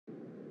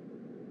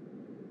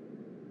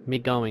Me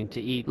going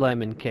to eat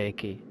lemon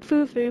cakey.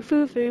 Foo foo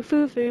foo foo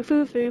foo foo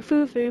foo foo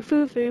foo foo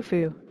foo foo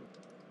foo.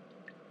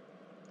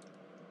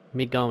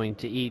 Me going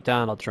to eat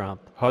Donald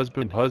Trump.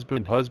 Husband,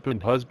 husband,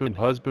 husband, husband,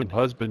 husband,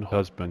 husband,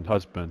 husband,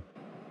 husband.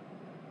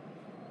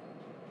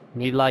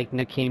 Me like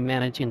Nicki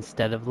Minaj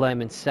instead of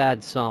Lemon's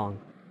sad song.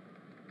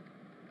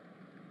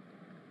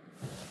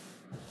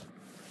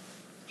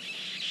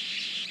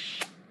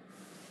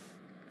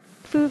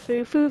 Foo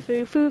foo foo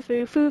foo foo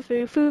foo foo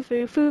foo foo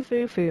foo foo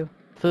foo foo.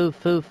 Foo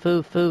foo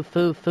foo foo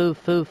foo foo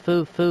foo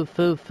foo foo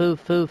foo foo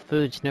foo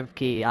foo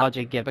Jnivki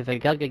Alja give a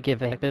gugga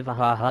give a biva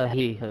ha ha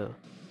hee hoo.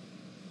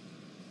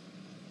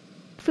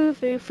 Foo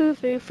foo foo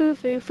foo foo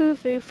foo foo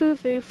foo foo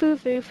foo foo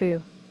foo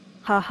foo.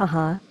 Ha ha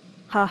ha.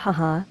 Ha ha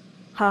ha.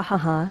 Ha ha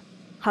ha.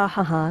 Ha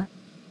ha ha.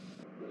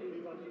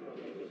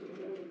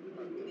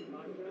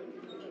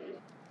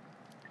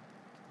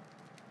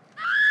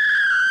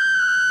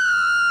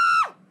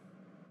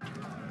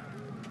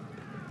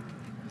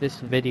 This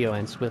video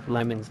ends with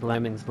lemons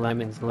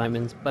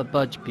but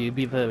budge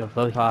booby vo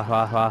ha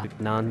ha ha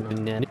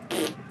non.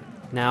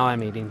 Now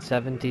I'm eating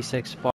 76